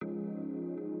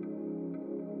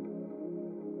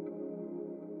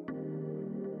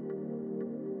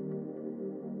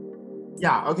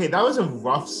Yeah, okay, that was a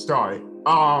rough start.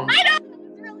 I know, it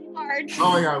was really hard.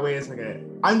 Oh my god, wait a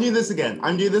second. I'm doing this again.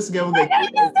 We're doing this again?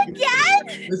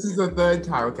 This is the third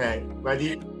time, okay?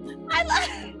 Ready?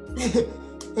 I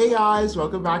Hey guys,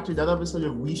 welcome back to another episode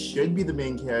of We Should Be the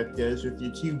Main Characters with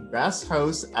your two best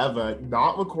hosts ever,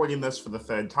 not recording this for the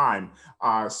third time,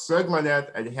 Sir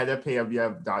Glenneth and Hannah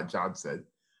Johnson.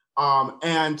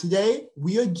 And today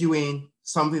we are doing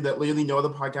something that literally no other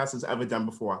podcast has ever done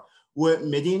before. We're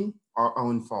admitting our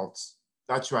own faults.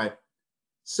 That's right.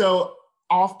 So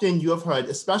often you have heard,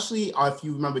 especially if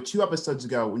you remember 2 episodes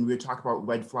ago when we were talking about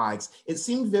red flags, it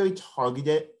seemed very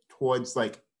targeted towards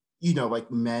like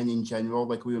men in general.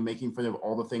 Like we were making fun of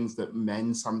all the things that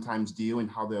men sometimes do and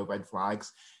how they're red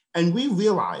flags. And we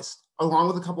realized, along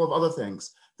with a couple of other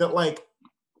things, that like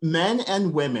men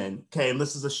and women, okay, and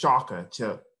this is a shocker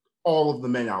to all of the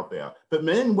men out there, but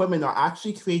men and women are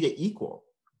actually created equal.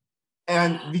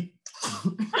 And Amen!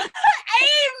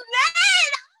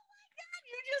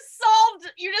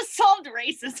 You just solved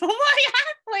racism. Oh my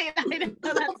god! Wait, I didn't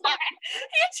know that.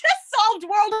 You just solved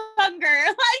world hunger.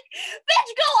 Like,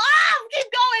 bitch, go off!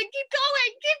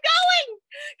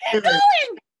 Keep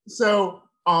going! So,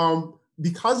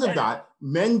 because of that,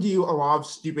 men do a lot of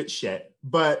stupid shit,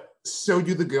 but so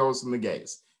do the girls and the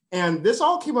gays. And this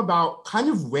all came about kind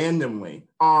of randomly.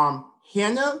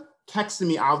 Hannah texted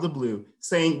me out of the blue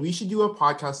saying we should do a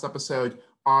podcast episode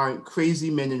on crazy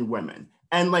men and women.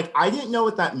 And like, I didn't know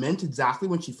what that meant exactly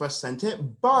when she first sent it,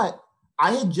 but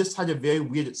I had just had a very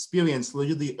weird experience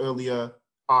literally earlier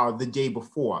the day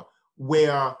before,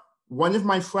 where one of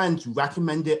my friends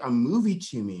recommended a movie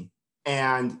to me,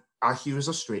 and he was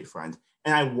a straight friend.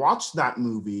 And I watched that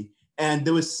movie, and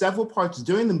there was several parts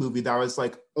during the movie that I was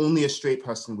like, only a straight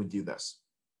person would do this.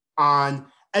 And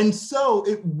so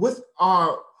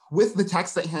with the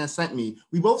text that Hannah sent me,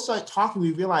 we both started talking,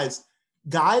 we realized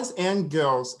guys and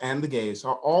girls and the gays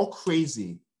are all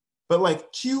crazy, but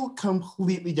like 2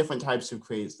 completely different types of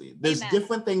crazy. There's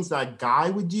different things that a guy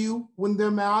would do when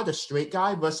they're mad, a straight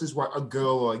guy, versus what a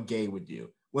girl or a gay would do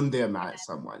when they're mad at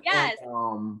someone. Yes.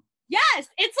 And, yes,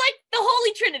 it's like the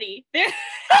Holy Trinity. They're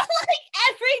like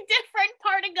every different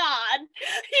part of God.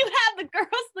 You have the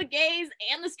girls, the gays,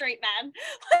 and the straight men.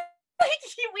 Like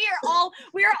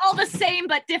we are all the same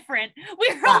but different.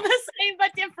 We're all the same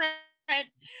but different.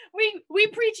 We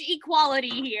preach equality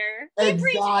here. We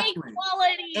preach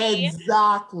equality.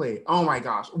 Exactly. Oh my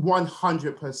gosh,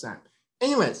 100%.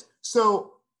 Anyways,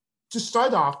 so to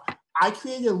start off, I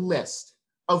created a list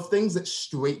of things that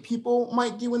straight people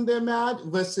might do when they're mad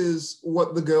versus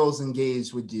what the girls and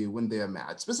gays would do when they're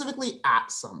mad, specifically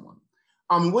at someone.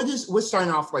 We're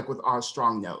starting off like with our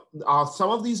strong note.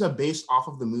 Some of these are based off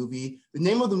of the movie. The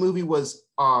name of the movie was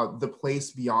The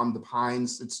Place Beyond the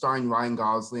Pines. It's starring Ryan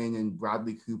Gosling and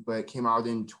Bradley Cooper. It came out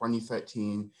in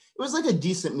 2013. It was like a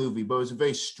decent movie, but it was a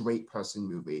very straight person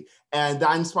movie. And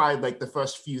that inspired like the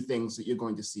first few things that you're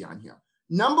going to see on here.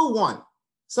 Number 1,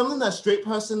 something that a straight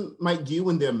person might do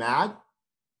when they're mad,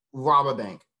 rob a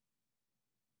bank.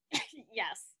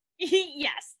 Yes.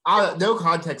 Yes. No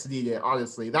context needed,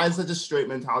 honestly. That is such a straight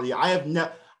mentality. I'm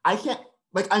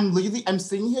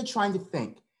sitting here trying to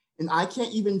think, and I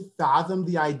can't even fathom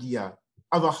the idea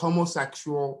of a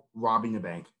homosexual robbing a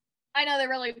bank. I know, they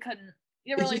really couldn't.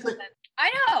 You really couldn't. Like,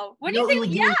 I know. What do you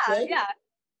think?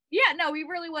 Yeah, no, we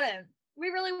really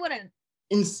wouldn't.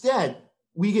 Instead,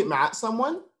 we get mad at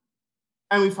someone,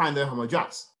 and we find their home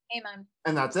address. Amen.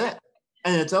 And that's it.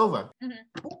 And it's over.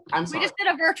 Mm-hmm. I'm sorry. We just did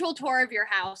a virtual tour of your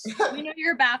house. We know where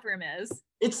your bathroom is.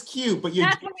 It's cute, but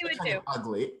that's what we would do.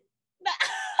 Ugly.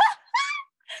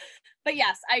 But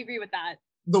yes, I agree with that.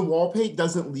 The wallpaper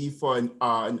doesn't leave for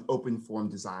an open form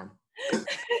design.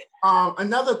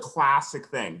 Another classic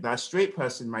thing that a straight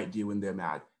person might do when they're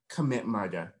mad: commit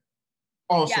murder.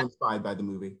 Also inspired by the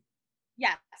movie.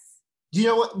 Yes. Do you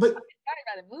know what? But inspired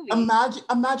by the movie.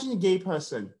 Imagine a gay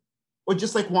person. Or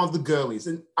just like one of the girlies.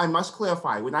 And I must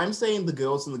clarify, when I'm saying the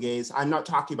girls and the gays, I'm not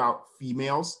talking about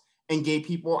females and gay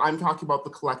people. I'm talking about the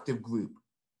collective group,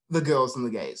 the girls and the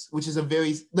gays, which is a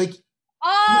very, like,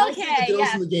 okay, the girls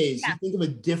and the gays, you think of a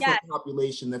different yes.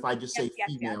 population if I just say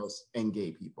females and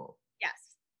gay people.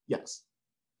 Yes. Yes.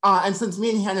 And since me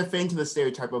and Hannah fit into the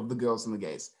stereotype of the girls and the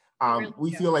gays,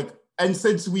 we feel like, and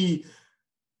since we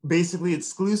basically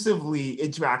exclusively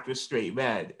interact with straight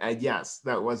men, and yes,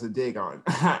 that was a dig on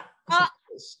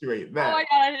straight men. Oh my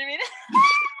god, I didn't mean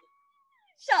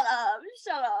Shut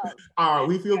up.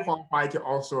 We feel qualified to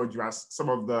also address some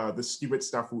of the stupid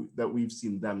stuff that we've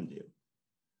seen them do.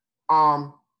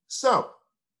 So,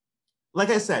 like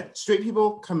I said, straight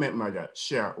people commit murder,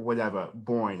 sure, whatever,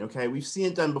 boring, okay? We've seen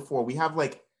it done before. We have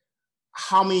like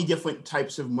how many different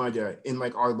types of murder in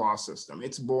like our law system.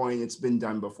 It's boring, it's been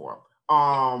done before.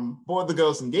 But what the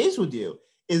girls and gays will do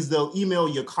is they'll email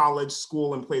your college,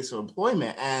 school, and place of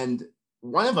employment, and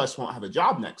one of us won't have a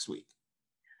job next week.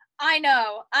 I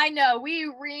know. We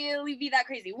really be that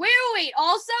crazy. Wait.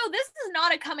 Also, this is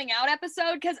not a coming out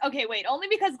episode because, only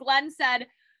because Glenn said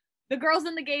the girls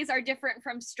and the gays are different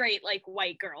from straight, like,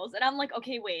 white girls. And I'm like,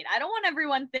 okay, wait, I don't want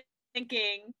everyone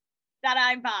thinking that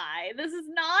I'm bi. This is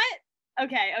not,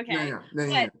 okay.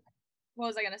 No. What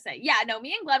was I gonna say? Yeah, no,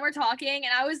 me and Glenn were talking,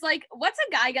 and I was like, what's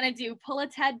a guy gonna do? Pull a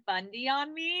Ted Bundy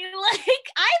on me?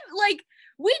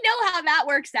 We know how that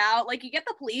works out. Like, you get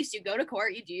the police, you go to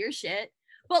court, you do your shit.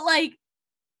 But, like,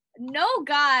 no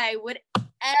guy would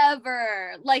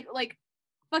ever, like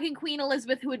fucking Queen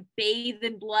Elizabeth, who would bathe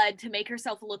in blood to make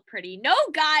herself look pretty. No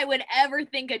guy would ever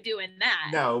think of doing that.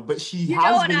 No, but she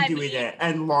has been doing it,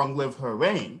 and long live her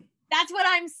reign. That's what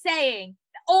I'm saying.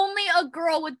 Only a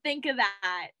girl would think of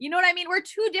that. You know what I mean? We're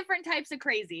two different types of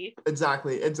crazy.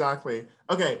 Exactly.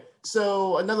 Okay,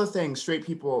 so another thing, straight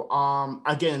people,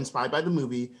 again, inspired by the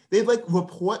movie, they like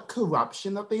report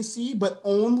corruption that they see, but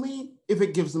only if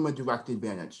it gives them a direct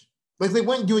advantage. Like, they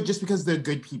wouldn't do it just because they're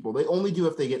good people. They only do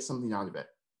if they get something out of it.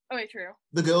 Okay, true.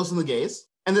 The girls and the gays,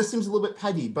 and this seems a little bit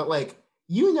petty, but like,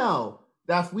 you know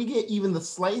that if we get even the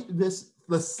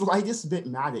slightest bit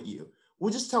mad at you,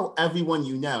 we'll just tell everyone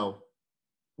you know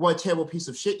what a terrible piece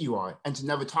of shit you are, and to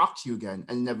never talk to you again,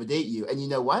 and never date you. And you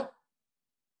know what?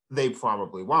 They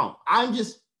probably won't. I'm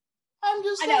just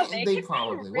saying, they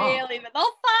probably won't. They'll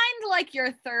find like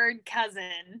your third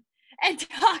cousin and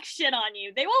talk shit on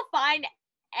you. They will find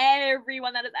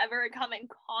everyone that has ever come in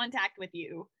contact with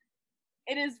you.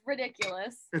 It is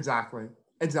ridiculous. Exactly.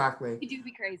 You do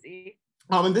be crazy.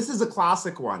 And this is a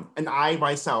classic one, and I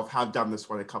myself have done this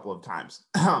one a couple of times.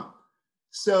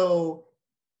 So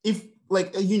if,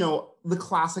 like, you know, the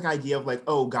classic idea of like,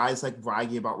 oh, guys like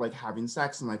bragging about like having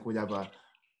sex and like whatever.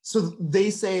 So they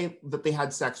say that they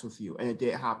had sex with you and it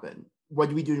didn't happen. What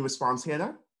do we do in response,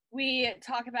 Hannah? We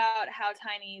talk about how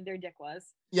tiny their dick was.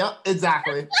 Yep,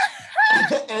 exactly.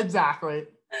 Exactly.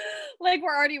 Like,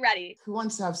 we're already ready. Who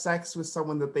wants to have sex with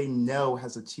someone that they know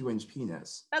has a 2-inch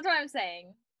penis? That's what I'm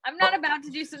saying. I'm not about to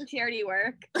do some charity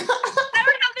work. I don't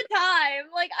have the time.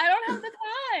 Like, I don't have the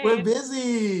time. We're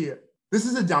busy. This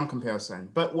is a dumb comparison,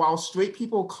 but while straight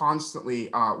people constantly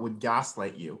would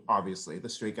gaslight you, obviously, the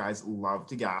straight guys love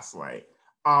to gaslight.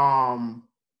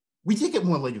 We take it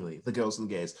more literally, the girls and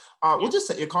the gays. We'll just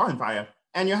set your car on fire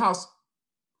and your house.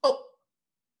 Oh,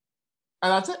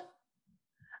 and that's it.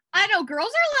 I know,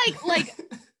 girls are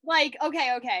like,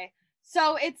 okay.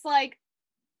 So it's like,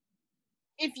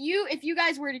 if you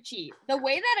guys were to cheat, the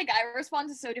way that a guy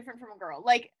responds is so different from a girl.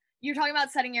 Like, you're talking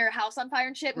about setting your house on fire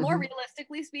and shit. More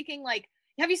realistically speaking, like,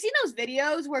 have you seen those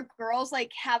videos where girls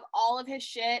like have all of his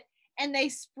shit and they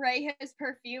spray his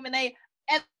perfume and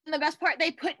the best part, they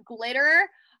put glitter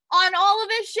on all of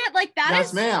his shit? Like, that yes,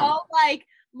 is ma'am. So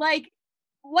like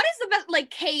what is the best, like,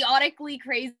 chaotically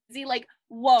crazy, like,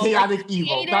 whoa, chaotic like,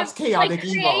 evil. Creative, that's chaotic like,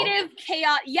 evil. Creative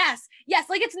chaos. Yes,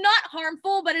 like, it's not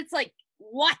harmful, but it's like,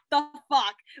 what the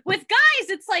fuck? With guys,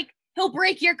 it's like, he'll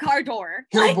break your car door.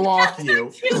 He'll like, block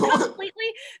you.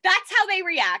 That's how they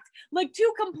react. Like,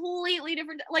 two completely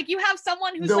different. Like, you have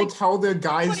someone who's they'll like, tell their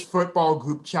guys' football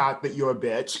group chat that you're a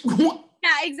bitch.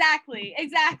 Yeah, exactly.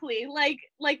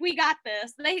 Like, we got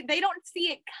this. They don't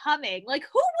see it coming. Like,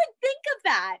 who would think of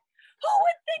that? Who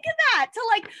would think of that? To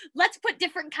like, let's put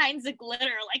different kinds of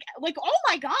glitter. Like, oh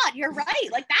my God, you're right.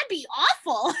 Like, that'd be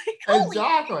awful. Like,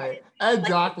 exactly.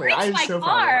 Like, I'm so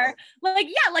car. Like,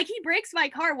 yeah, like, he breaks my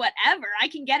car, whatever. I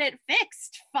can get it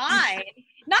fixed. Fine.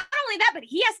 Not only that, but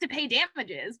he has to pay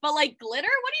damages. But like, glitter,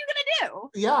 what are you gonna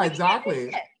do? Yeah, like,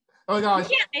 exactly. Oh my gosh.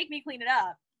 You can't make me clean it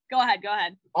up. Go ahead.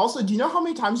 Also, do you know how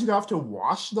many times you have to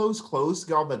wash those clothes to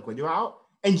get all the glitter out?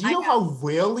 And do you know how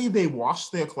rarely they wash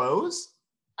their clothes?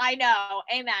 I know,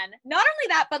 amen. Not only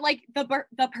that, but like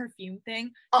the perfume thing.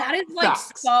 That is like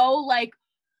facts. So like,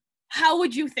 how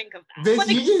would you think of that? This, like,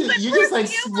 you just like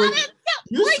squirt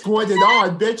it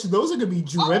on, bitch. Those are gonna be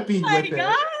dripping with it. Oh my God,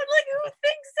 like, who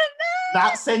thinks of that?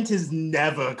 That scent is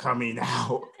never coming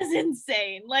out. It's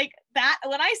insane. Like, that,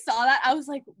 when I saw that, I was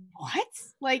like, what?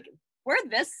 Like, we're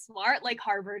this smart, like,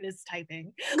 Harvard is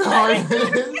typing.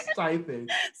 Harvard is typing.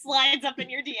 Slides up in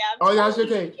your DMs. Oh my gosh,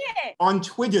 okay. Yeah. On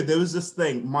Twitter, there was this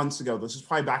thing months ago. This was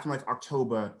probably back in like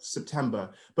October, September.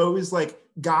 But it was like,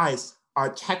 guys,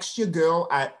 text your girl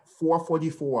at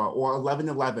 4:44 or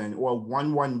 11:11 or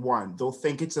 111. They'll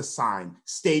think it's a sign.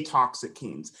 Stay toxic,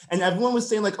 Keens. And everyone was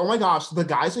saying like, oh my gosh, the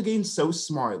guys are getting so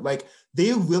smart. Like,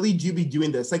 they really do be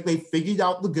doing this. Like, they figured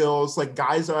out the girls, like,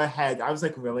 guys are ahead. I was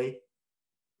like, really?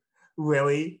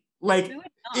 Really? Like Do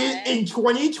it in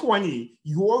 2020,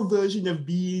 your version of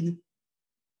being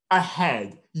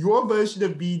ahead, your version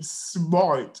of being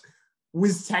smart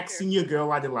was texting your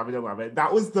girl at 11:11.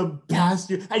 That was the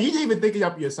best. And you didn't even think it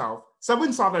up yourself.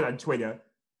 Someone saw that on Twitter.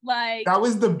 Like, that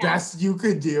was the best you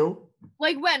could do.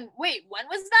 Like when? Wait, when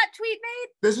was that tweet made?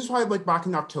 This is probably like back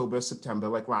in October, September,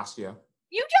 like last year.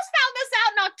 You just found this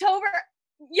out in October.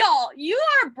 Y'all, you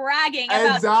are bragging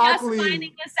about just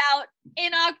finding this out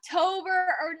in October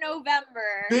or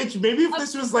November. Bitch, maybe if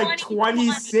this was like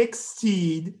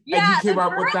 2016 and you came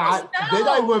up with that, then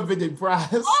I would have been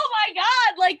impressed. Oh my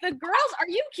God, like the girls, are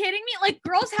you kidding me? Like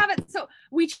girls have it so,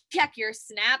 we check your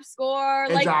snap score.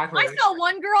 Like I saw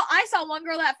one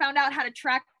girl that found out how to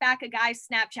track back a guy's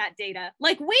Snapchat data.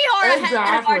 Like we are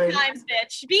ahead of our times,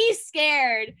 bitch. Be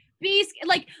scared.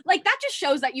 Like that just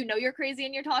shows that you know you're crazy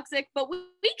and you're toxic, but we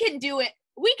can do it.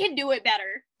 We can do it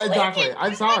better. Exactly.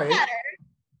 I'm sorry.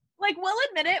 Like we'll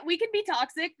admit it. We can be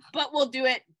toxic, but we'll do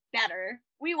it better.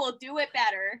 We will do it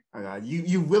better.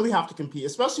 You really have to compete,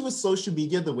 especially with social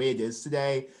media the way it is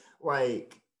today.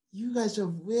 Like you guys are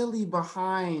really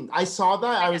behind. I saw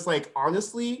that. I was like,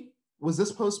 honestly, was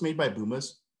this post made by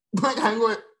boomers? Like I'm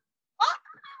gonna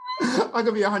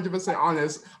be 100%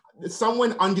 honest.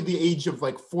 Someone under the age of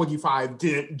like 45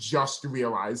 didn't just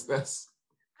realize this.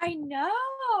 I know.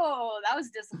 That was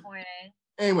disappointing.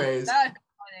 Anyways.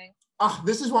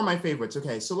 This is one of my favorites.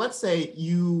 Okay, so let's say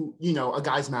you know, a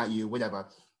guy's mad at you, whatever.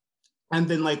 And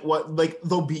then like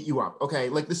they'll beat you up. Okay,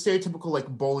 like the stereotypical like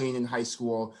bullying in high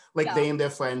school. Like they and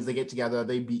their friends, they get together,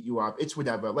 they beat you up. It's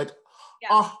whatever. Like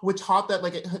we're taught that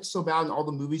like it hurts so bad in all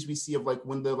the movies we see of like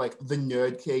when the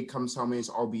nerd kid comes home and is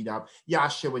all beat up. Yeah,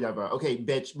 sure, whatever. Okay,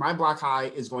 bitch, my black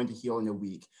eye is going to heal in a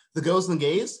week. The girls and the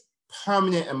gays,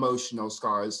 permanent emotional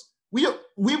scars. We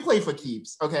play for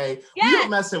keeps, okay? Yes. We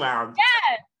don't mess around.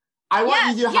 Yes. I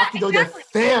want you to have to go to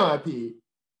therapy.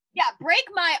 Yeah, break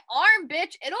my arm,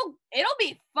 bitch. It'll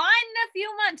be fine in a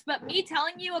few months, but me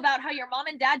telling you about how your mom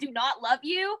and dad do not love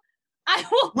you, I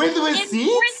will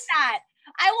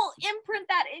imprint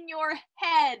that in your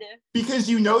head. Because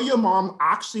you know your mom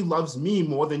actually loves me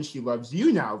more than she loves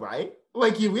you now, right?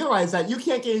 Like you realize that you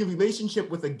can't get in a relationship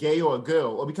with a gay or a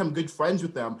girl or become good friends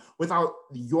with them without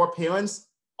your parents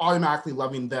automatically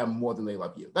loving them more than they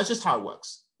love you. That's just how it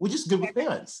works. We're just good with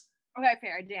parents. Okay,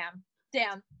 fair.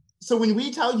 Damn. So when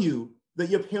we tell you that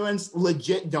your parents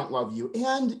legit don't love you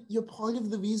and you're part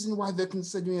of the reason why they're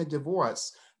considering a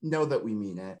divorce, know that we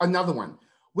mean it. Another one.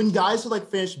 When guys are like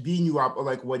finished beating you up or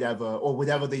like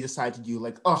whatever they decide to do,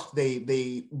 like,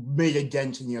 they made a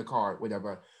dent in your car,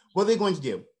 whatever. What are they going to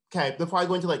do? Okay, they're probably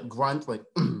going to like grunt, like,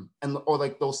 or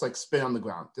like they'll like spit on the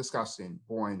ground. Disgusting,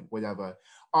 boring, whatever.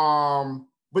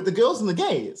 But the girls and the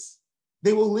gays,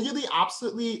 they will literally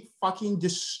absolutely fucking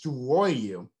destroy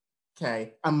you.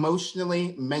 Okay,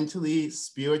 emotionally, mentally,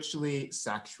 spiritually,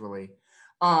 sexually.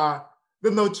 Then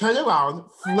they'll turn around,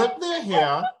 flip their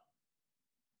hair,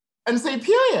 and say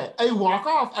period, and walk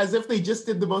off as if they just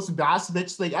did the most badass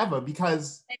bitch thing ever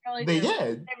because they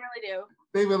did.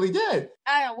 They really did.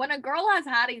 I don't know, when a girl has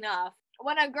had enough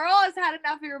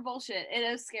of your bullshit, it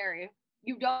is scary.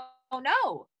 You don't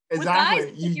know. Exactly.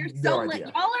 With guys,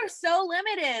 y'all are so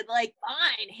limited. Like,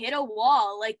 fine, hit a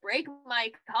wall, like break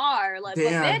my car. Like,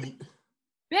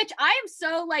 bitch, I am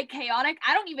so like chaotic.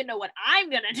 I don't even know what I'm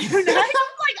gonna do next. Like,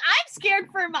 I'm scared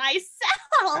for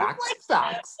myself.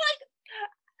 Facts. Like,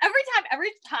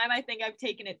 every time I think I've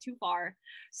taken it too far,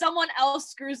 someone else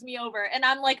screws me over, and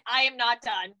I'm like, I am not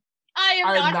done. I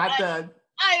am not done.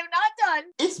 I am not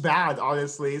done. It's bad,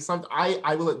 honestly.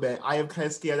 I will admit, I am kind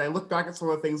of scared. I look back at some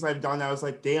of the things I've done, I was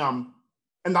like, damn.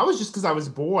 And that was just because I was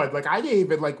bored. Like, I didn't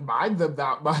even, like, mind them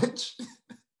that much.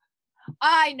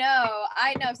 I know.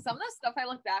 Some of the stuff I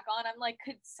look back on, I'm like,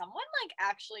 could someone, like,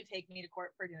 actually take me to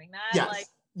court for doing that? Yes. Like,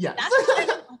 yes. That's kind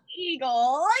of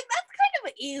illegal. Like, that's kind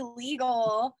of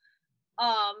illegal.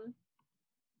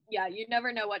 Yeah, you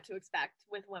never know what to expect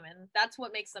with women. That's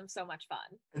what makes them so much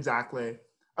fun. Exactly.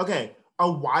 Okay,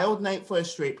 a wild night for a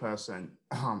straight person.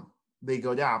 They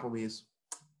go to Applebee's.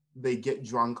 They get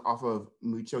drunk off of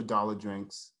mucho dollar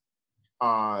drinks.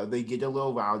 They get a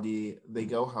little rowdy. They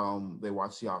go home. They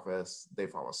watch The Office. They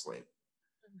fall asleep.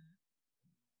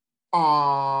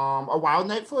 Mm-hmm. A wild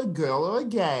night for a girl or a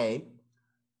gay.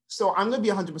 So I'm going to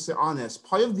be 100% honest.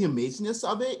 Part of the amazingness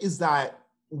of it is that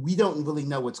we don't really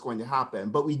know what's going to happen,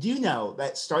 but we do know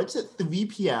that it starts at 3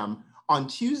 p.m. on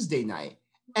Tuesday night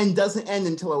and doesn't end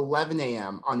until 11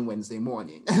 a.m. on Wednesday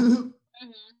morning. Mm-hmm.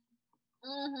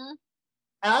 Mm-hmm.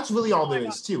 And that's really all there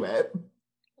is to it.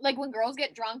 Like when girls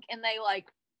get drunk and they like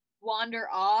wander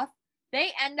off,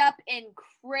 they end up in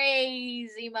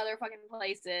crazy motherfucking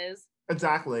places.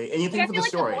 Exactly. Anything for the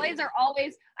story. I feel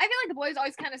like the boys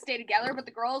always kind of stay together, but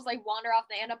the girls like wander off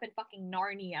and they end up in fucking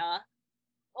Narnia.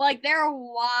 Like, they're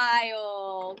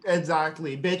wild.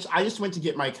 Exactly. Bitch, I just went to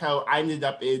get my coat. I ended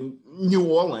up in New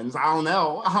Orleans. I don't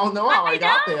know how I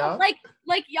got there.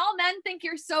 Like y'all men think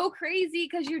you're so crazy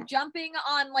because you're jumping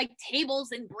on like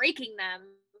tables and breaking them.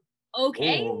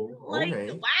 Okay? Ooh,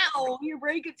 okay. Wow, you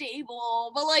break a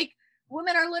table. But like,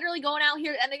 women are literally going out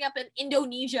here ending up in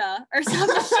Indonesia or some shit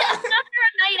after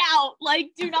a night out.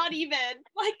 Like, do not even.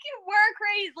 Like, we're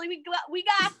crazy. Like, we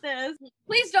got this.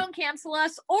 Please don't cancel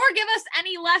us or give us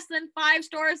any less than 5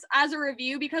 stars as a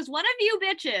review because one of you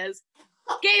bitches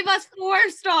gave us 4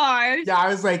 stars. Yeah, I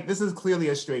was like, this is clearly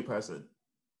a straight person.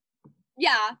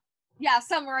 Yeah,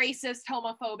 some racist,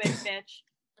 homophobic bitch.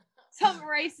 Some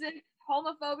racist,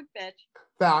 homophobic bitch.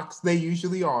 Facts, they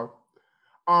usually are.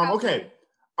 Okay.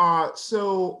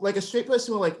 So like a straight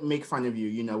person will like make fun of you,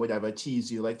 you know, whatever,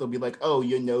 tease you. Like they'll be like, oh,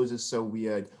 your nose is so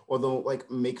weird. Or they'll like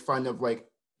make fun of like,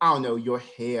 I don't know, your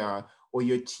hair or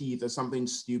your teeth or something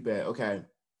stupid. Okay.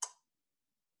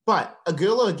 But a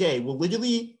girl or a gay will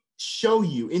literally show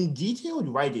you in detailed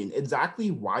writing exactly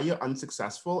why you're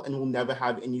unsuccessful and will never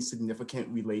have any significant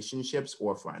relationships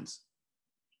or friends.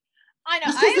 I know.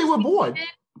 Just because they were bored.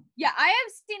 I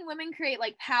have seen women create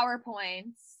like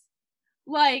PowerPoints.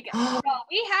 Like,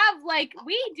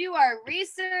 we do our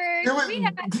research. We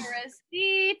have your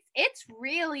receipts. It's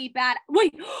really bad.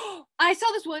 Wait, I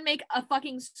saw this woman make a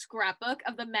fucking scrapbook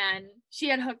of the men she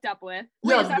had hooked up with.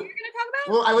 Wait, is that what you're gonna talk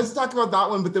about? Well, I was talking about that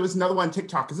one, but there was another one on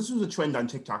TikTok because this was a trend on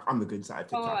TikTok on the good side of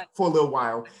TikTok for a little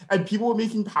while, and people were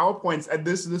making PowerPoints. And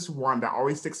this one that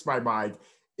always sticks to my mind.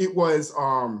 It was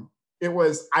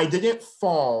I didn't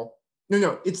fall.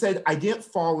 No, it said, I didn't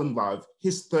fall in love.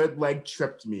 His third leg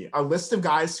tripped me. A list of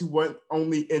guys who weren't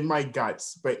only in my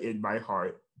guts, but in my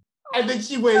heart. And then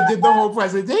she went and did the whole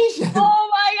presentation. Oh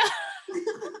my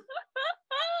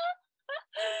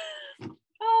God.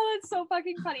 Oh, that's so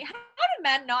fucking funny. How do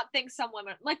men not think some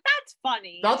women, like, that's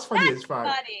funny. That's funny as fuck.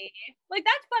 Funny. Like,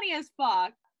 that's funny as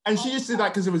fuck. And she just did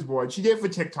that because it was bored. She did it for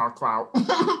TikTok clout.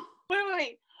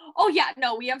 Wait. Oh yeah,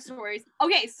 no, we have stories.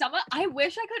 Okay, I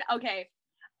wish I could, okay.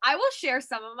 I will share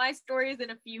some of my stories in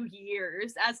a few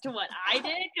years as to what I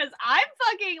did because I'm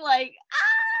fucking like,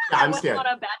 yeah, I'm scared.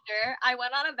 I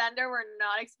went on a bender. We're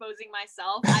not exposing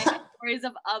myself. I have stories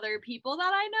of other people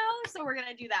that I know, so we're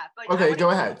gonna do that. But okay, go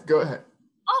ahead.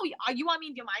 Oh, you want me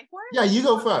to do mine first? Yeah, you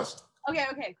go first.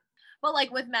 Okay. But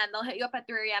like with men, they'll hit you up at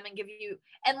 3 a.m. and give you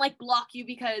and like block you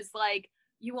because like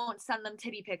you won't send them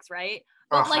titty pics, right?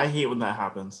 But, I hate when that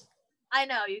happens. I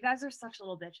know, you guys are such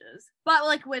little bitches. But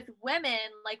like with women,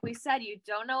 like we said, you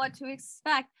don't know what to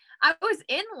expect. I was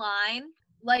in line,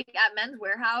 like at Men's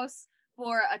Warehouse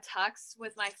for a tux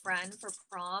with my friend for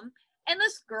prom. And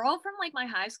this girl from like my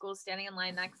high school is standing in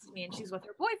line next to me and she's with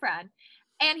her boyfriend.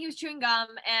 And he was chewing gum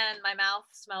and my mouth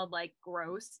smelled like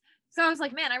gross. So I was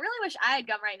like, man, I really wish I had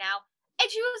gum right now. And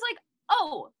she was like,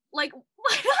 oh, like,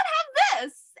 why not have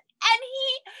this? And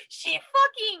she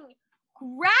fucking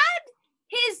grabbed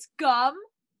his gum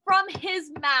from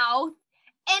his mouth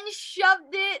and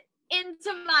shoved it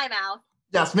into my mouth.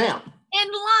 Yes, ma'am. In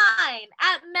line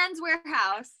at Men's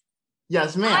Warehouse.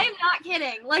 Yes, ma'am. I am not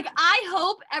kidding. Like, I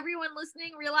hope everyone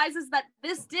listening realizes that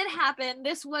this did happen.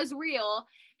 This was real.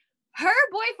 Her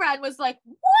boyfriend was like,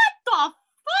 what the fuck?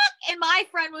 And my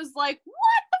friend was like,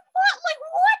 what the fuck? Like,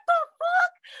 what the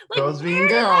fuck? Like, girls being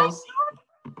girls.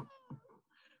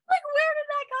 Like, where did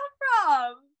that come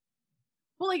from?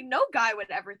 Well, like, no guy would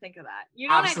ever think of that. You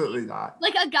know Absolutely what I mean? Not.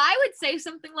 Like, a guy would say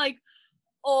something like,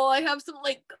 oh, I have some,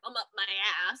 like, gum up my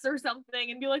ass or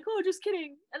something, and be like, oh, just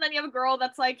kidding. And then you have a girl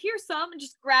that's like, here's some, and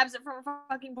just grabs it from her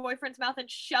fucking boyfriend's mouth and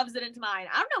shoves it into mine.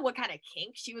 I don't know what kind of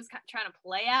kink she was trying to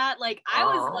play at. Like, I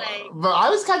was like... But I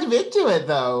was kind of into it,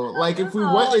 though. Like, if we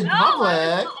went in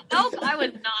public... Nope, I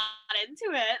was not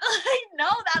into it. Like, no,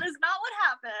 that is not what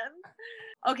happened.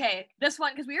 Okay, this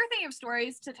one, because we were thinking of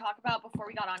stories to talk about before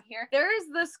we got on here. There is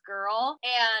this girl,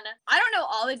 and I don't know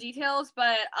all the details,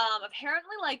 but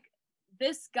apparently, like,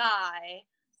 this guy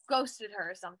ghosted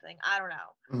her or something. I don't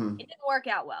know. Mm-hmm. It didn't work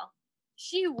out well.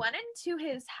 She went into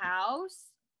his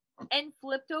house and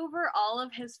flipped over all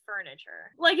of his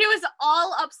furniture. Like, it was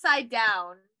all upside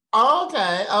down.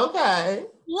 Okay.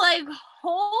 Like,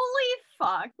 holy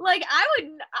fuck. Like, I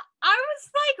was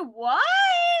like, what?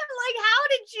 Like, how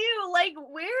did you, like,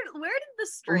 where did the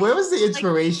strength? Where was the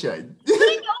inspiration? Like,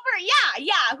 over,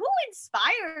 yeah. Who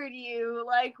inspired you?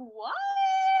 Like, what?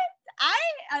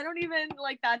 I don't even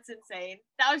like that's insane.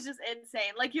 That was just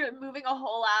insane. Like you're moving a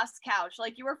whole ass couch.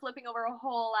 Like you were flipping over a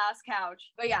whole ass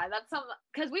couch. But yeah, that's some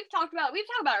because we've talked about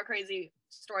our crazy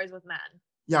stories with men.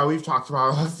 Yeah, we've talked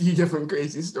about a few different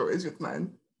crazy stories with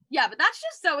men. Yeah, but that's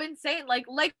just so insane. Like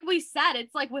we said,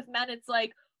 it's like with men, it's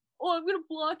like, oh, I'm gonna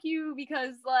block you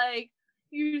because like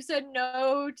you said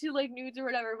no to like nudes or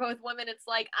whatever. But with women, it's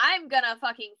like, I'm gonna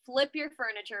fucking flip your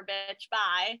furniture, bitch.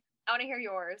 Bye. I want to hear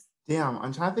yours. Damn,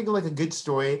 I'm trying to think of like a good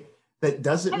story that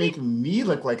doesn't make me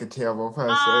look like a terrible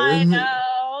person. I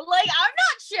know. Like, I'm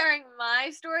not sharing my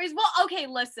stories. Well, okay,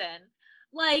 listen.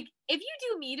 Like, if you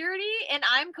do me dirty and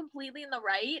I'm completely in the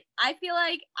right, I feel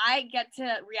like I get to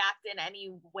react in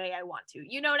any way I want to.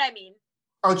 You know what I mean?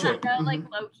 Oh, true. Kind of like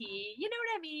low key. You know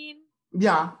what I mean?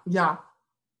 Yeah. Yeah.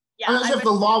 I'm not sure if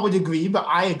the law would agree, but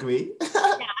I agree.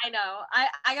 Yeah, I know.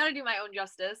 I gotta do my own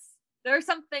justice. There are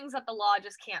some things that the law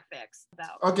just can't fix.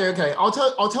 Okay. I'll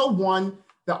tell one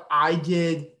that I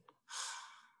did,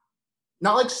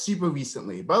 not like super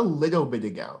recently, but a little bit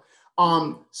ago.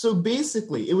 So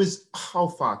basically it was, oh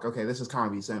fuck, okay, this is kind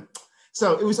of recent.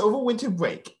 So it was over winter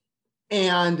break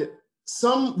and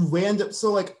some random,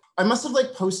 so like I must have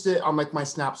like posted on like my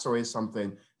Snap story or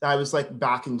something that I was like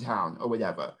back in town or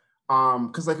whatever.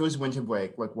 Because like it was winter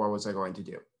break, like what was I going to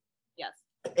do? Yes.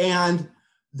 And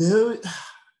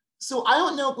so I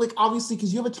don't know, like obviously,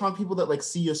 because you have a ton of people that like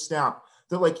see your Snap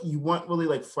that like you weren't really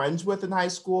like friends with in high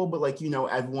school, but like, you know,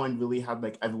 everyone really had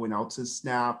like everyone else's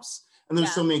Snaps. And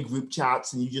there's so many group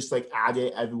chats and you just like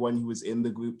added everyone who was in the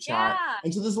group chat. Yeah.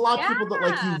 And so there's a lot of people that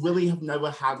like you really have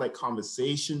never had like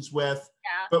conversations with,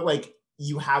 but like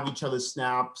you have each other's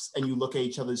Snaps and you look at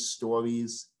each other's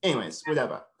stories. Anyways,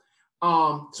 whatever.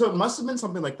 So it must have been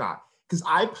something like that. Because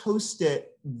I posted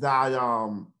that,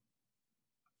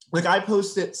 like I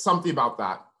posted something about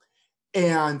that.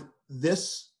 And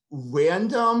this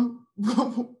random,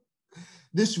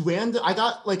 I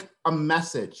got like a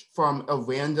message from a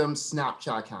random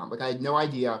Snapchat account. Like I had no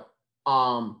idea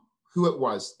who it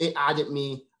was. It added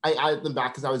me. I added them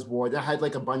back because I was bored. I had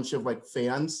like a bunch of like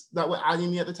fans that were adding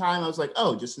me at the time. I was like,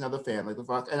 oh, just another fan, like the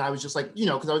fuck. And I was just like, you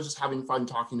know, because I was just having fun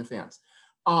talking to fans.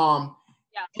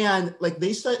 And like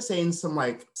they started saying some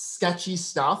like sketchy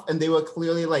stuff and they were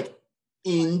clearly like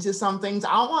into some things.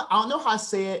 I don't know how to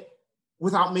say it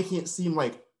without making it seem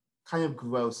like kind of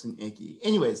gross and icky.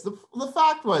 Anyways, the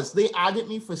fact was they added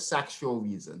me for sexual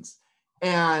reasons.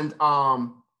 And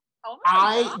I'm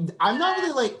not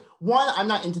really like, one, I'm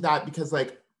not into that because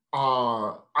like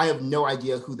I have no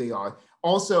idea who they are.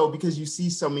 Also, because you see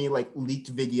so many like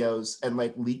leaked videos and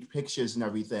like leaked pictures and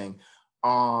everything,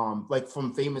 like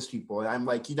from famous people. And I'm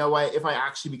like, you know what, if I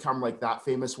actually become like that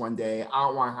famous one day, I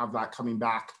don't want to have that coming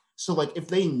back. So like if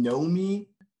they know me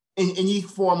in any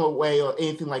form or way or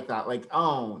anything like that, like,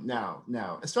 oh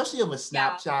no, especially over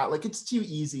Snapchat, like it's too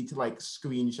easy to like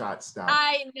screenshot stuff.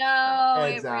 I know.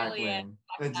 Exactly. It really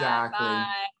is. Exactly. Bye.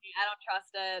 I don't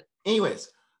trust it. Anyways,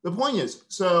 the point is,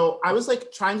 so I was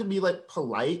like trying to be like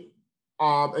polite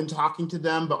and talking to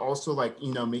them, but also like,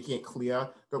 you know, making it clear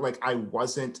that like I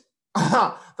wasn't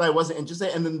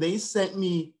interested. And then they sent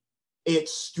me an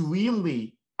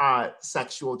extremely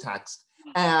sexual text.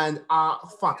 And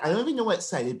fuck, I don't even know what it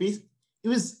said. It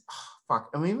was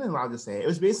fuck, I'm not even allowed to say it. It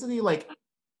was basically like,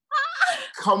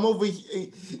 come over here.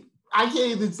 I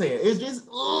can't even say it. It was just,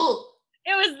 ugh.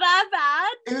 It was that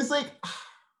bad? It was like,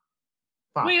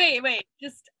 fuck. Wait.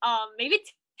 Just maybe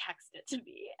text it to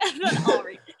me and then I'll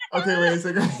read it. Okay, wait a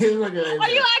second. Are you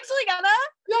actually gonna?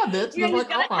 Yeah, bitch. You're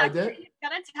like, I'll find it. You're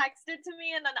gonna text it to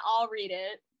me and then I'll read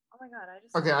it. Oh my god,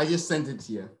 Okay, I just sent it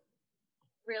to you.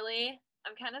 Really?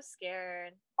 I'm kind of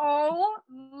scared. Oh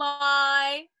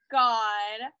my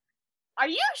god. Are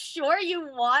you sure you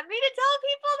want me to tell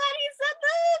people that he said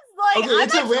this? Like, okay,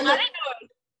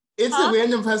 it's a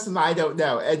random person I don't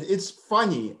know. And it's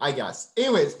funny, I guess.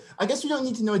 Anyways, I guess we don't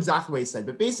need to know exactly what he said,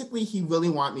 but basically he really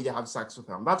wanted me to have sex with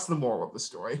him. That's the moral of the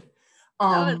story.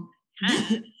 That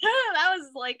was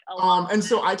like a lot. And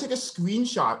so I took a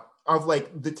screenshot of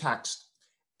like the text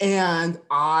and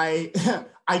I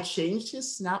changed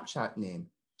his Snapchat name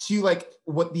to like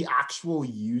what the actual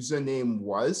username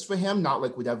was for him, not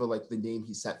like whatever like the name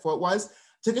he set for it was.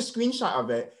 Took a screenshot of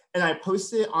it and I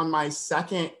posted it on my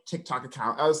second TikTok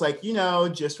account. I was like, you know,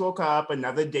 just woke up,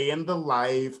 another day in the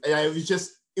life. And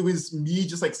it was me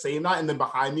just like saying that. And then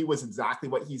behind me was exactly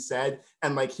what he said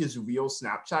and like his real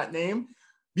Snapchat name.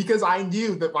 Because I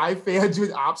knew that my fans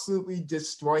would absolutely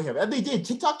destroy him. And they did.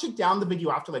 TikTok took down the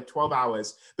video after like 12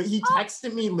 hours, but he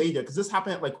texted me later, because this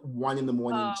happened at like 1 in the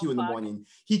morning, 2 in the morning.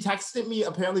 He texted me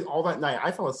apparently all that night.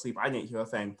 I fell asleep. I didn't hear a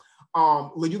thing.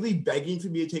 literally begging for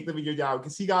me to take the video down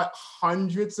because he got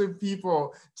hundreds of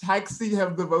people texting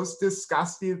him the most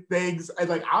disgusting things. And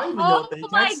like, I don't even know if they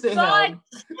texted him.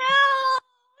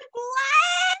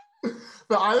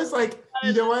 But I was like,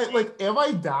 you know what? Like, am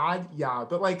I bad? Yeah.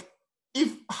 But like,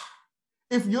 if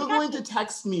you're going to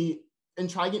text me and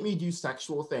try to get me to do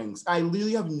sexual things, I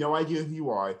literally have no idea who you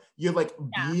are. You're like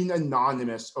being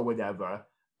anonymous or whatever.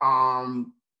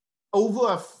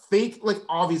 Over a fake, like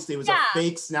obviously it was a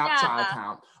fake Snapchat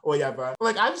account or whatever.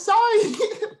 Like, I'm sorry.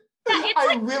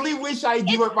 I really wish I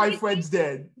knew what my friends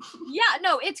did. Yeah,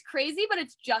 no, it's crazy, but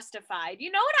it's justified.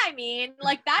 You know what I mean?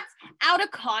 Like, that's out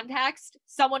of context.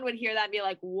 Someone would hear that and be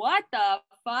like, what the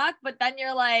fuck? But then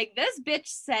you're like, this bitch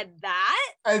said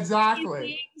that?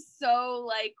 Exactly. So,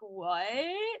 like, what?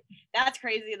 That's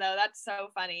crazy, though. That's so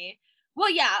funny.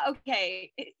 Well, yeah,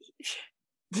 okay. I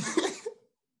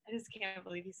just can't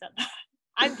believe he said that.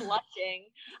 I'm blushing.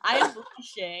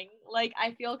 Like,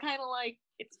 I feel kind of like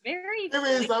it's very.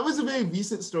 Anyways, that was a very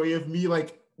recent story of me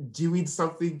like doing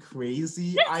something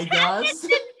crazy, I guess. In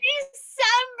December.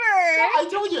 Yeah, I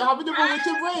told you, it happened over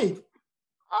winter break.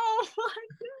 Oh my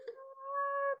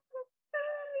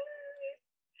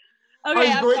god.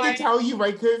 Okay, I was going to tell you, but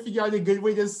I couldn't figure out a good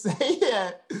way to say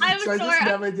it. I just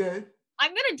never did.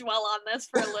 I'm gonna dwell on this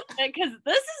for a little bit because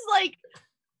this is like,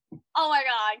 oh my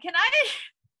god. Can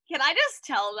I just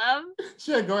tell them?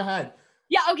 Sure, go ahead.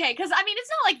 Yeah, okay, because I mean, it's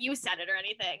not like you said it or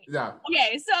anything. Yeah.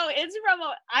 Okay, so it's from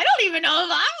I don't even know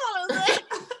if I'm gonna say.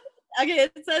 Okay,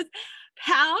 it says,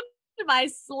 pound my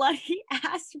slutty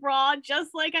ass raw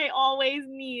just like I always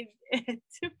need it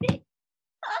to be.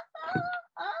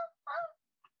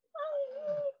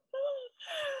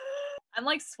 I'm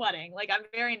like sweating, like I'm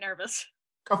very nervous.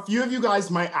 A few of you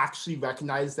guys might actually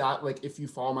recognize that, like if you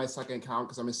follow my second account,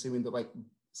 because I'm assuming that like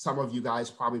some of you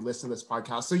guys probably listen to this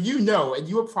podcast, so you know, and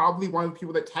you were probably one of the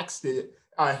people that texted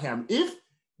him. If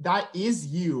that is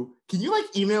you, can you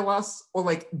like email us or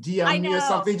like DM me or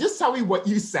something? Just tell me what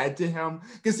you said to him,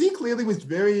 because he clearly was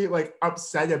very like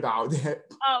upset about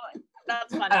it. Oh,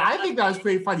 that's funny. And I think that was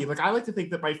pretty funny. Like, I like to think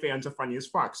that my fans are funny as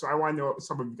fuck, so I want to know what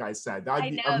some of you guys said.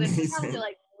 That'd be amazing. This is probably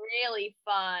like really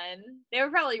fun. They were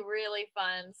probably really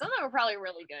fun. Some of them were probably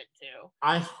really good too.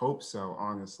 I hope so,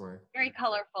 honestly. Very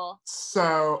colorful.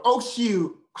 So, oh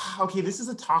shoot. Okay, this is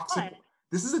a toxic. What?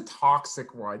 This is a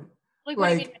toxic one. Like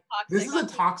toxic? This is a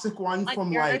toxic one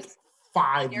from like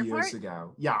 5 years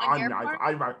ago. Yeah, on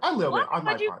a little bit on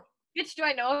my part. Bitch, do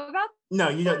I know about? No,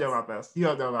 you don't know about this. You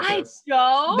don't know about this. I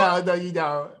don't? No, you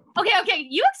don't. Okay,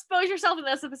 you expose yourself in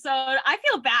this episode. I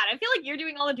feel bad. I feel like you're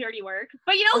doing all the dirty work.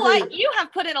 But you know what? You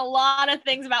have put in a lot of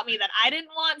things about me that I didn't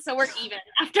want, so we're even.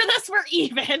 After this, we're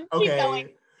even. Okay.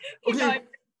 Keep going.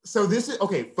 So this is,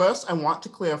 okay, first I want to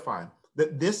clarify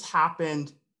that this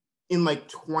happened in like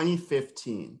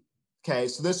 2015. Okay,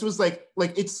 so this was like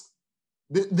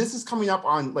this is coming up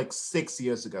on like 6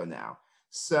 years ago now.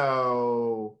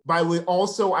 So, I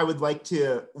would like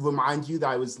to remind you that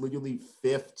I was literally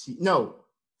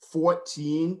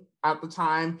 14 at the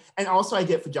time. And also I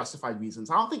did it for justified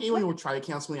reasons. I don't think anyone will try to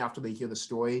cancel me after they hear the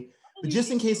story. But just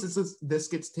in case this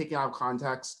gets taken out of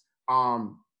context,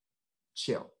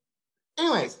 chill.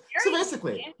 Anyways, so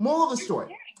basically, moral of the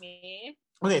story.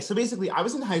 Okay, so basically I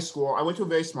was in high school. I went to a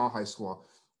very small high school.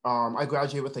 I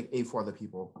graduated with like 84 other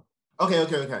people.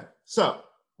 Okay. So,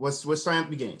 we're starting at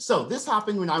the beginning. So this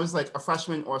happened when I was like a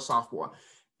freshman or a sophomore,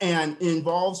 and it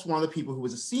involves one of the people who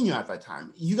was a senior at that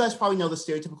time. You guys probably know the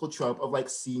stereotypical trope of like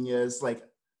seniors like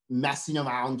messing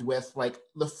around with like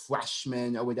the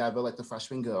freshmen or whatever, like the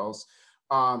freshman girls,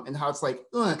 and how it's like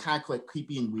kind of like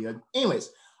creepy and weird. Anyways,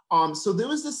 so there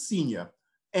was this senior,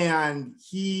 and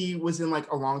he was in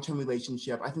like a long-term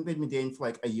relationship. I think they'd been dating for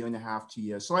like a year and a half, 2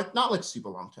 years. So like not like super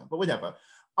long-term, but whatever.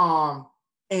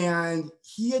 And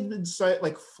he had been started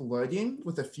like flirting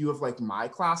with a few of like my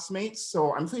classmates.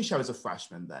 So I'm pretty sure I was a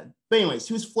freshman then. But anyways,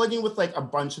 he was flirting with like a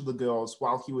bunch of the girls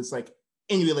while he was like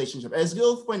in a relationship. And his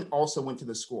girlfriend also went to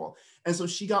the school. And so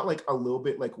she got like a little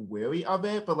bit like wary of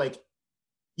it, but like,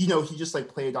 you know, he just like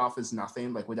played off as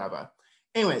nothing, like whatever.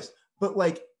 Anyways, but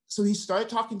like, so he started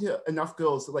talking to enough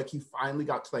girls that like he finally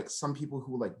got to like some people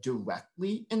who were like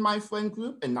directly in my friend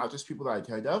group and not just people that I'd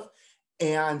heard of.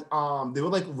 And they were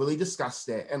like really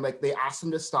disgusted, and like they asked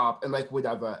him to stop and like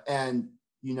whatever. And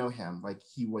you know him, like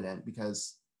he wouldn't,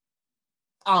 because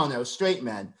I don't know, straight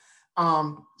men.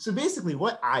 So basically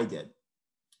what I did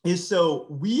is, so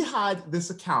we had this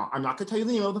account. I'm not gonna tell you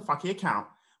the name of the fucking account,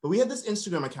 but we had this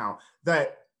Instagram account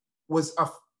that was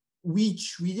we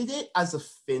treated it as a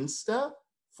Finsta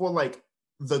for like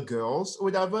the girls or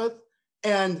whatever.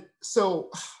 And so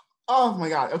Oh my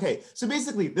God. Okay. So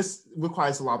basically, this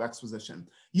requires a lot of exposition.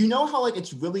 You know how like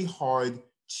it's really hard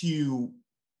to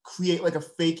create like a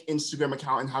fake Instagram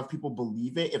account and have people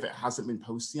believe it if it hasn't been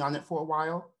posting on it for a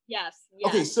while? Yes.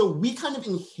 Okay, Yes. so we kind of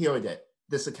inherited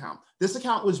this account. This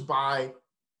account was by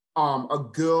a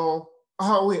girl.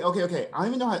 Oh wait, okay. I don't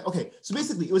even know how. Okay, so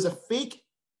basically, it was a fake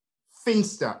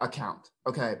Finsta account.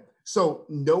 Okay, so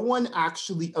no one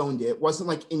actually owned it. It wasn't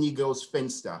like any girl's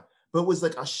Finsta, but it was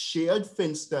like a shared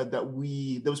Finsta that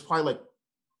was probably like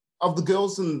of the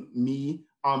girls and me,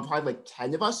 probably like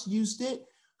 10 of us used it,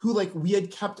 who like we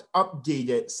had kept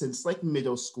updated since like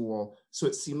middle school. So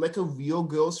it seemed like a real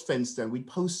girl's Finsta. We'd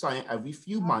post on it every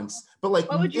few months. But like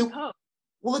What would you it, post?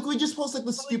 well, like we just post like the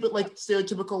What would stupid, like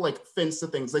stereotypical like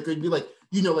Finsta things. Like it'd be like,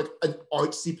 you know, like an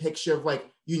artsy picture of like,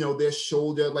 you know, their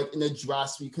shoulder, like in a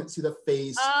dress where you couldn't see the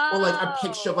face, or like a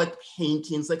picture of Oh. like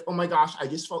paintings. Like, oh my gosh, I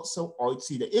just felt so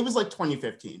artsy. It was like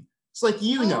 2015. So like,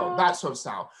 you know, Oh. that sort of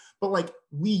style. But like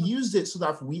we used it so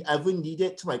that if we ever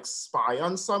needed to like spy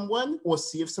on someone or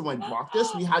see if someone blocked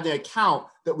us, we had an account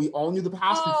that we all knew the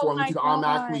password Oh for and we my could God.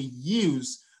 automatically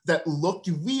use that looked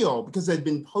real because it had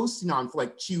been posting on for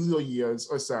like 2 years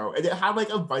or so. And it had like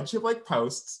a bunch of like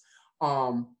posts,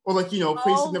 or like, you know,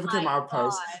 pretty Oh significant my amount of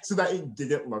posts God. so that it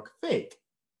didn't look fake.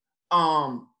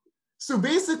 Um, so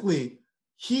basically,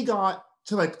 he got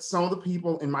to like some of the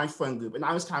people in my friend group, and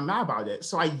I was kind of mad about it.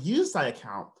 So I used that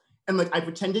account and like I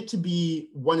pretended to be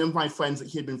one of my friends that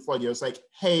he had been flooding. I was like,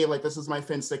 hey, like this is my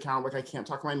Finsta account. Like I can't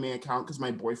talk to my main account because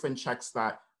my boyfriend checks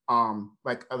that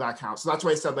that account. So that's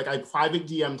why I said like I private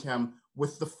DM'd him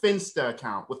with the Finsta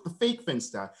account, with the fake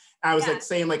Finsta. And I was like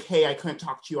saying like, hey, I couldn't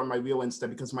talk to you on my real Insta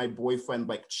because my boyfriend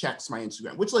like checks my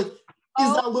Instagram, which like is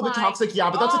Oh that a little bit my toxic? Yeah,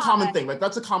 but that's a God. common thing. Like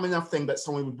that's a common enough thing that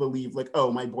someone would believe, like, oh,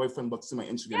 my boyfriend looks at my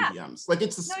Instagram Yeah. DMs. Like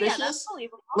it's No, yeah, that's suspicious.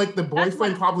 believable. Like the That's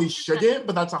boyfriend probably 100%. shouldn't,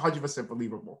 but that's 100%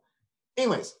 believable.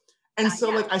 Anyways, and so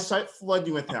Yeah. like I started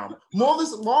flooding with him. More of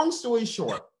this, long story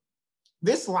short,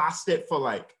 this lasted for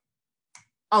like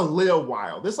a little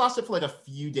while. This lasted for like a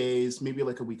few days, maybe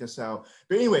like a week or so.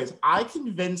 But anyways, I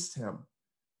convinced him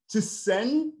to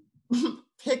send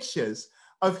pictures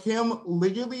of him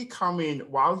literally coming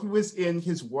while he was in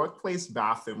his workplace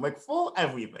bathroom, like full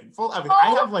everything, full everything.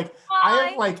 I Oh have like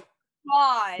my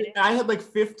God. I had like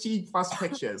 15 plus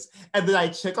pictures. And then I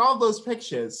took all those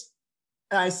pictures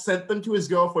and I sent them to his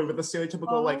girlfriend with a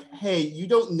stereotypical like, Oh, hey, you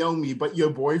don't know me, but your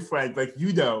boyfriend, like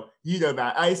you know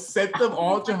that. I sent them oh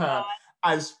all my to her God.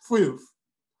 as proof,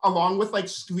 along with like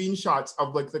screenshots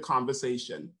of like the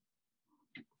conversation.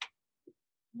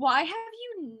 Why have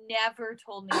you never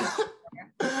told me this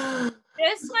before?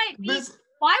 This might be. This,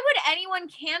 Why would anyone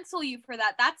cancel you for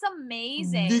that? That's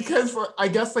amazing. because I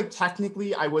guess like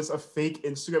technically I was a fake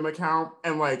Instagram account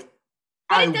and like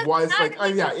But I it doesn't was matter. like, oh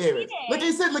You yeah, were anyways. Like I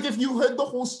cheating. said, like if you heard the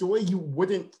whole story, you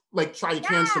wouldn't like try to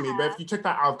cancel me. But Yeah. if you took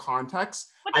that out of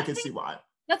context, But I could see why.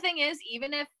 the thing is,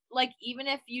 even if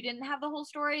you didn't have the whole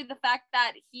story, the fact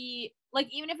that he like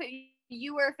even if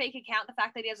you were a fake account, the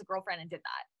fact that he has a girlfriend and did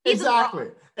that, he's Exactly.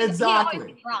 wrong. Exactly. He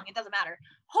always be wrong. It doesn't matter.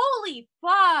 Holy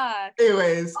fuck.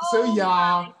 Anyways, so Oh yeah.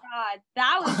 my God,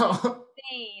 that was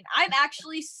insane. I'm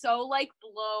actually so like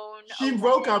blown She away.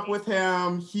 broke up with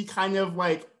him. He kind of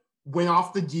like went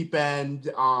off the deep end,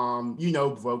 you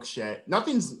know, broke shit.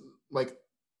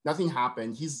 Nothing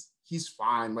happened. He's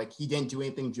fine. Like he didn't do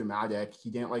anything dramatic. He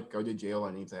didn't like go to jail or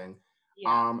anything.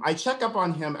 Yeah. I check up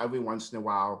on him every once in a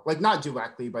while, like not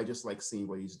directly, but just like seeing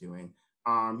what he's doing.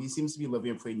 He seems to be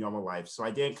living a pretty normal life, so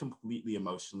I didn't completely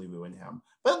emotionally ruin him.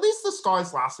 But at least the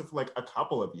scars lasted for like a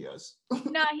couple of years.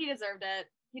 No, he deserved it.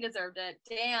 He deserved it.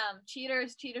 Damn,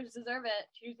 cheaters deserve it.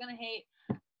 Cheaters gonna hate.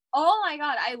 Oh my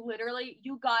God,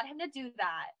 you got him to do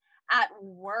that at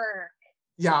work.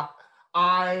 Yeah,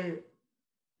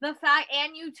 The fact,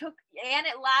 and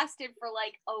it lasted for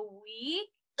like a week.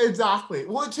 exactly.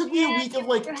 Well, it took me a And week of you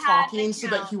like had talking an so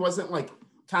that account. he wasn't like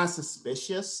kind of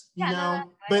suspicious, you Yeah, no,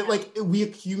 know? But like we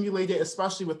accumulated,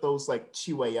 especially with those like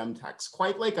 2 a.m. texts,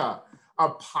 quite like a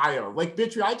pile. Like,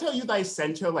 bitch, did I tell you that I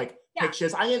sent her like Yeah.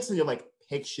 pictures? I didn't send her like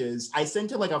pictures. I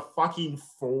sent her like a fucking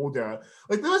folder.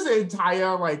 Like there was an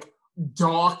entire like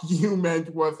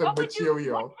document worth of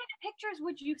material. What kind of pictures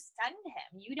would you send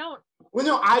him? You don't. Well,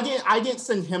 no, I didn't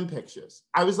send him pictures.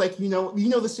 I was like, you know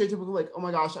the stereotypical like, oh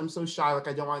my gosh, I'm so shy. Like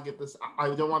I don't want to get this.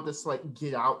 I don't want this to like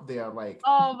get out there. Like,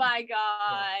 Oh my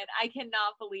God, I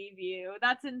cannot believe you.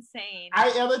 That's insane. I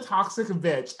am a toxic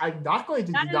bitch. I'm not going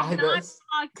to That is deny not this.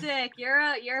 toxic. You're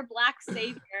a black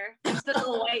savior instead of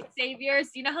white saviors.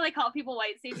 You know how they call people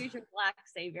white saviors? You're black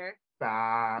savior.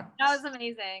 Facts. That was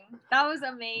amazing. That was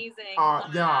amazing.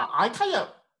 Yeah,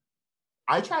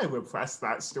 I try to repress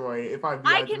that story if I'm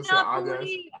I being cannot honest.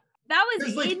 believe That was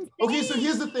 'Cause, like, insane. okay, so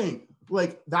here's the thing.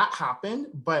 Like, that happened,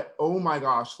 but oh my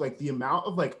gosh, like the amount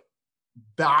of like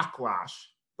backlash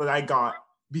that I got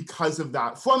because of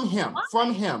that from him. Like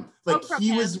from he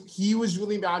him. was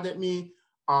really mad at me.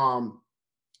 And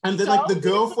then like the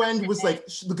girlfriend was like,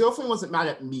 the girlfriend wasn't mad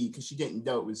at me because she didn't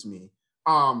know it was me.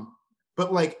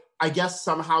 But like I guess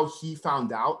somehow he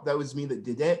found out that it was me that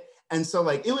did it. And so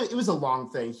like it was a long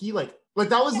thing. He like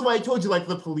that was the way I told you, like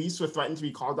the police were threatened to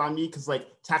be called on me because like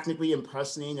technically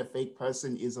impersonating a fake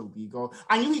person is illegal.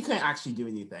 I knew he couldn't actually do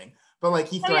anything, but like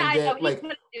he threatened it. He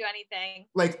couldn't do anything.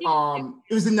 Like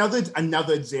it was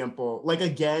another example. Like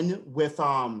again with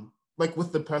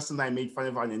with the person that I made fun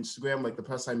of on Instagram, like the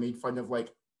person I made fun of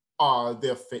like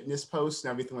their fitness posts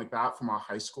and everything like that from our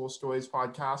high school stories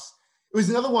podcast. It was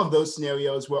another one of those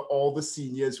scenarios where all the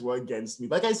seniors were against me.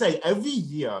 Like I say, every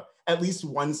year, at least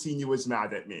one senior was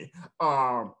mad at me.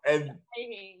 And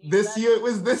this year it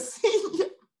was this senior.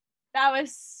 That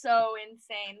was so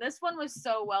insane. This one was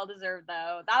so well-deserved,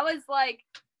 though. That was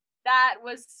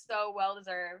so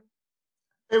well-deserved.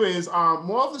 Anyways,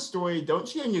 more of the story, don't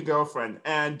cheat on your girlfriend.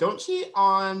 And don't cheat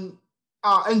on,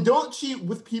 and don't cheat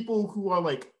with people who are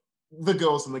like the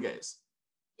girls and the gays.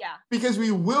 Yeah. Because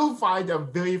we will find a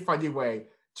very funny way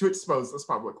to expose this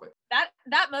publicly. That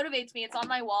motivates me. It's on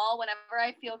my wall whenever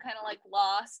I feel kind of like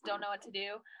lost, don't know what to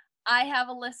do. I have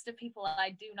a list of people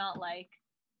I do not like.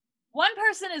 One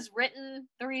person is written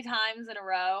 3 times in a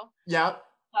row. Yep.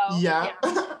 So, yeah.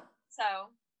 So,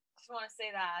 just want to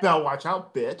say that. Now watch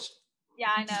out, bitch.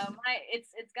 Yeah, I know.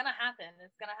 It's gonna happen.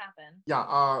 It's gonna happen.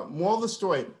 Yeah. More of the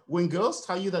story. When girls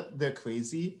tell you that they're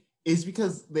crazy, it's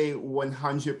because they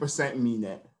 100% mean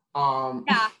it.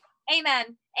 Yeah.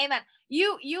 Amen.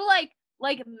 You like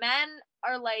men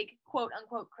are like quote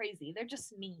unquote crazy. They're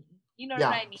just mean. You know what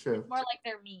I mean? True. It's more like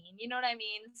they're mean. You know what I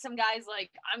mean? Some guys like,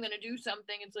 I'm gonna do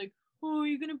something. It's like, oh,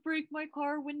 you're gonna break my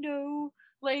car window.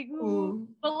 Like,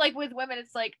 but like with women,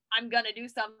 it's like, I'm gonna do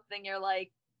something. You're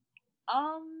like,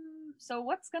 so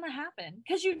what's gonna happen?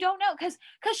 Because you don't know.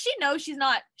 Because she knows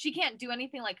she can't do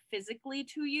anything like physically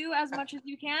to you as much as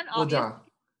you can. Obviously. Well,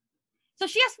 so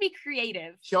she has to be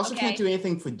creative. She also can't do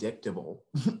anything predictable.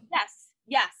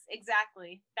 Yes,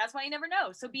 exactly. That's why you never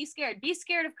know. So be scared. Be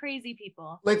scared of crazy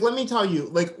people. Like, let me tell you,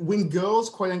 like when girls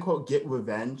quote unquote get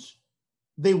revenge,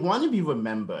 they want to be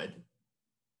remembered.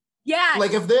 Yeah.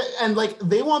 Like if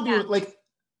they want to be like,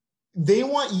 they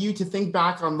want you to think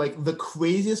back on like the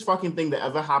craziest fucking thing that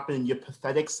ever happened in your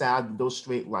pathetic, sad, no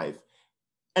straight life.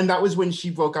 And that was when she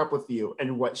broke up with you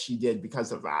and what she did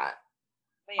because of that.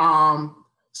 Yeah.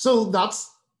 So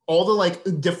that's all the like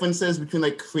differences between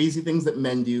like crazy things that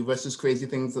men do versus crazy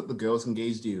things that the girls and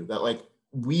gays do that like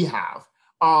we have.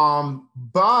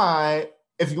 But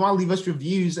if you want to leave us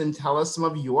reviews and tell us some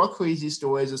of your crazy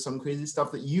stories or some crazy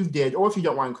stuff that you did, or if you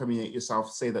don't want to incriminate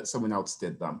yourself, say that someone else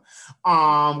did them.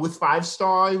 With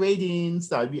 5-star ratings,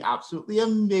 that would be absolutely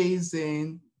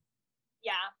amazing.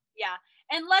 Yeah.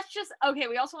 And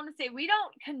we also want to say we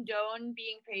don't condone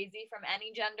being crazy from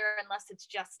any gender unless it's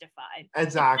justified.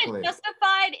 Exactly. If it's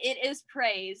justified, it is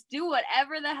praise. Do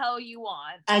whatever the hell you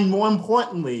want. And more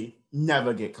importantly,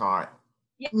 never get caught.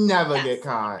 Yes. Never get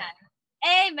caught.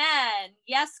 Amen.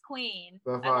 Yes, queen.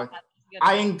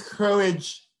 I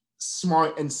encourage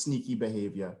smart and sneaky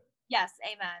behavior. Yes,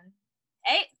 amen.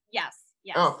 Yes.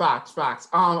 Oh, facts.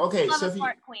 Okay, I'm so a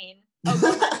smart queen.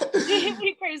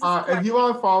 If you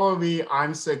want to follow me,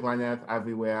 I'm Sig Leneth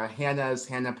everywhere. Hannah is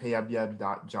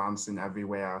hannahpayabia.johnson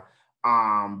everywhere.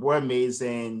 We're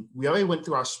amazing. We already went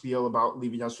through our spiel about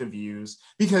leaving us reviews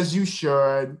because you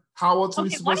should. How else are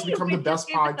we supposed to become the best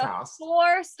podcast?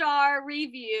 4-star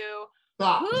review.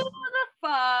 Stop. Who the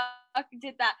fuck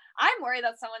did that? I'm worried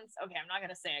that someone's okay. I'm not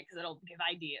gonna say it because it'll give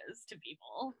ideas to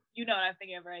people. You know what I'm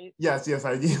thinking of, right? Yes,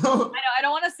 I do. I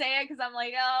don't want to say it because I'm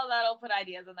like, oh, that'll put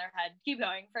ideas in their head. Keep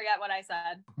going. Forget what I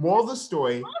said. Moral of the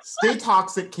story: stay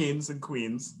toxic, kings and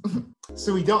queens.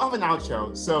 So we don't have an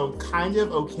outro. So kind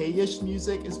of okay-ish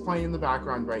music is playing in the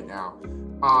background right now.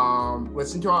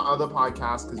 Listen to our other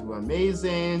podcasts because we're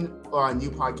amazing. A new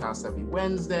podcast every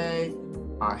Wednesday.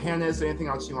 Hannah, is there anything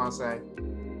else you want to say?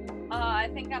 I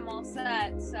think I'm all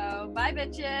set. So bye,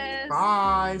 bitches.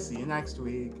 Bye. See you next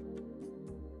week.